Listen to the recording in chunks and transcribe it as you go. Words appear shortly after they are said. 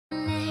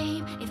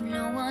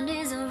one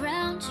is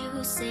around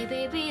you. Say,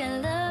 baby, I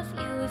love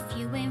you if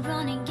you ain't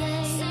running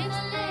game. Say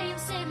my name,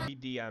 say my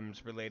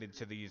DMs related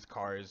to these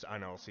cars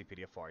on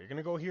LCPDFR. You're going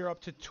to go here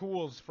up to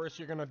Tools. First,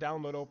 you're going to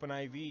download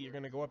OpenIV. You're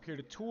going to go up here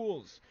to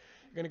Tools.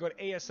 You're going to go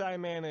to ASI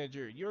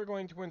Manager. You're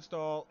going to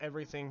install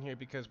everything here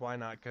because why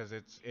not? Because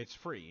it's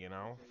free, you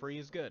know? Free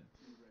is good.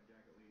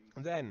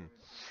 Then,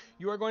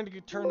 you are going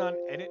to turn on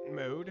Edit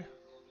Mode.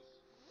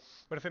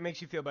 But if it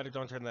makes you feel better,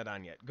 don't turn that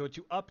on yet. Go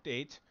to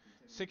Update,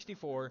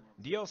 64,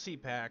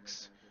 DLC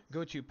Packs.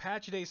 Go to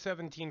Patch Day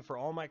 17 for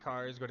all my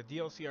cars. Go to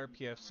DLC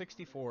RPF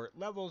 64,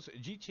 Levels,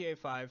 GTA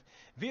 5,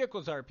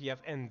 Vehicles RPF,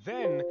 and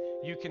then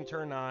you can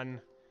turn on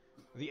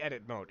the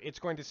edit mode. It's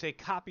going to say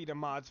copy to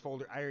mods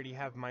folder. I already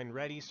have mine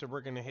ready, so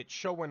we're going to hit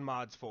show in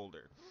mods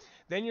folder.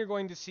 Then you're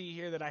going to see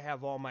here that I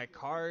have all my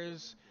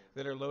cars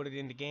that are loaded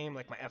into game,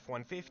 like my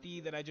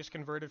F-150 that I just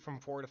converted from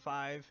 4 to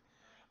 5.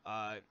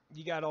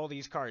 You got all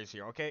these cars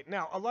here, okay?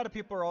 Now, a lot of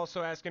people are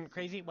also asking,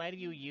 Crazy, why do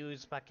you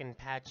use fucking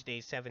patch day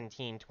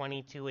 17?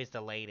 22 is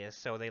the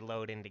latest, so they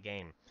load into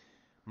game.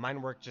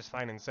 Mine work just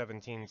fine in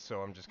 17, so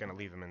I'm just going to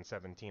leave them in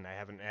 17. I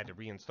haven't had to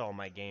reinstall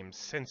my games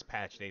since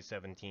patch day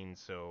 17,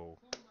 so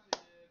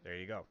there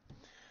you go.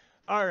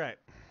 Alright.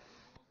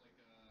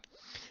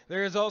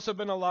 There has also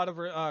been a lot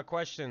of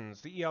questions.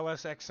 The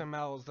ELS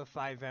XMLs, the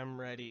 5M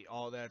ready,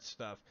 all that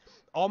stuff.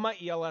 All my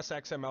ELS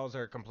XMLs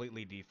are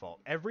completely default.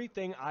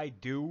 Everything I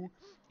do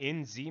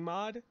in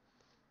Zmod,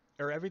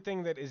 or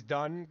everything that is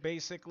done,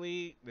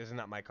 basically, this is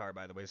not my car,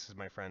 by the way, this is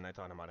my friend, I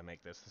taught him how to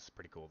make this. This is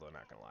pretty cool, though,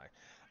 not gonna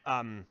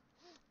lie.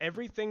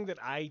 Everything that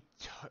I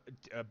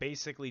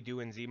basically do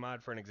in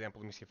Zmod, for an example,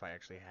 let me see if I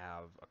actually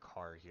have a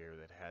car here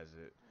that has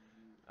it.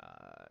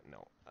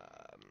 No.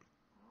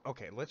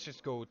 Okay, let's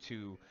just go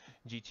to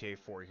GTA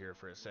 4 here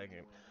for a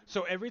second.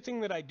 So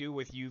everything that I do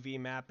with UV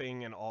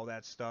mapping and all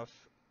that stuff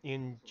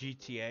in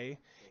GTA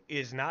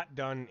is not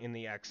done in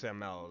the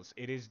XMLs.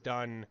 It is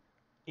done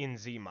in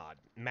Zmod,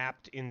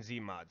 mapped in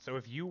Zmod. So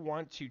if you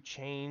want to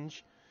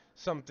change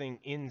something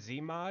in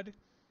Zmod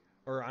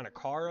or on a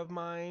car of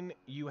mine,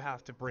 you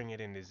have to bring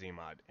it into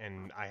Zmod,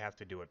 and I have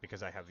to do it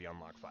because I have the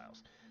unlock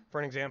files. For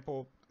an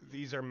example,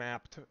 these are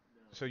mapped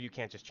so you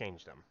can't just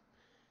change them.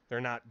 They're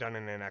not done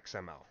in an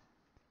XML.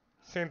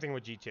 Same thing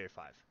with GTA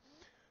 5.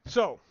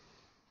 So,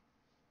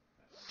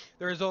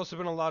 there has also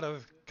been a lot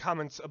of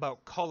comments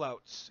about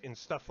callouts and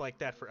stuff like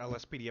that for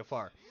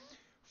LSPDFR.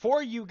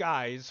 For you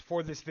guys,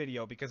 for this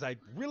video, because I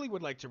really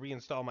would like to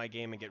reinstall my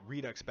game and get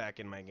Redux back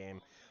in my game,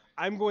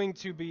 I'm going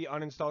to be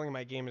uninstalling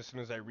my game as soon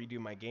as I redo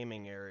my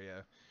gaming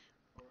area.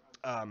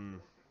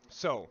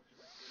 So,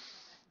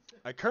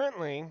 I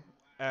currently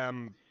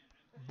am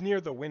near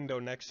the window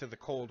next to the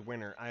cold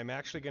winter. I'm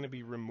actually going to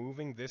be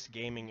removing this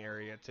gaming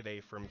area today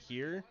from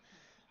here,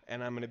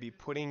 and I'm going to be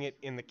putting it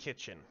in the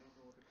kitchen,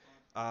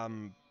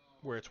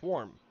 where it's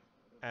warm,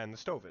 and the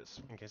stove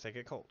is, in case I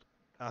get cold.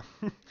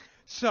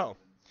 So,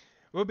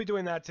 we'll be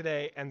doing that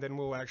today, and then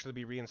we'll actually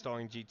be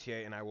reinstalling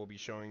GTA, and I will be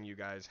showing you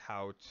guys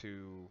how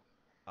to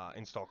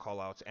install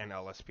callouts and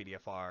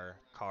LSPDFR,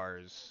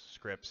 cars,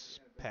 scripts,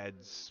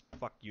 PEDs,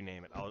 fuck you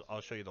name it.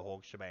 I'll show you the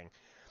whole shebang.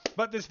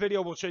 But this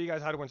video will show you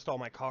guys how to install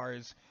my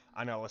cars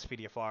on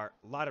LSPDFR.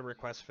 A lot of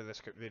requests for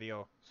this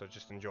video, so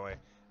just enjoy,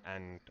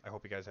 and I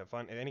hope you guys have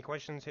fun. If any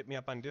questions, hit me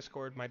up on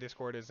Discord. My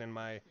Discord is in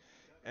my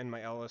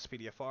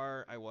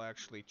LSPDFR. I will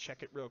actually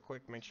check it real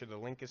quick, make sure the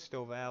link is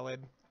still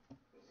valid.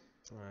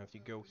 If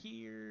you go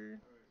here,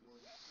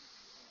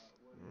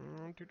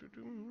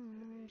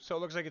 so it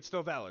looks like it's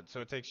still valid.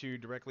 So it takes you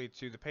directly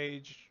to the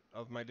page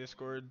of my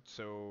Discord.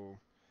 So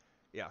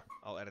yeah,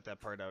 I'll edit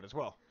that part out as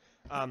well,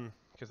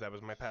 because that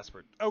was my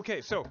password.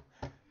 Okay, so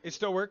it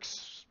still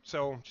works.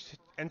 So just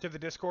enter the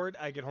Discord.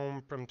 I get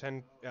home from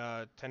 10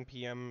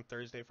 p.m.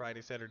 Thursday,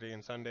 Friday, Saturday,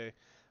 and Sunday.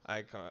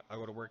 I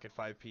go to work at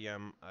 5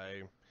 p.m.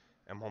 I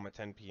am home at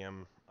 10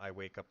 p.m. I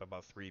wake up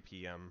about 3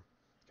 p.m.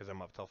 because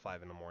I'm up till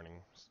 5 in the morning,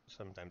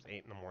 sometimes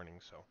 8 in the morning.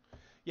 So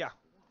yeah.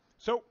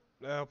 So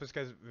I hope this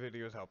guy's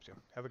videos helps you.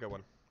 Have a good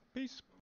one. Peace.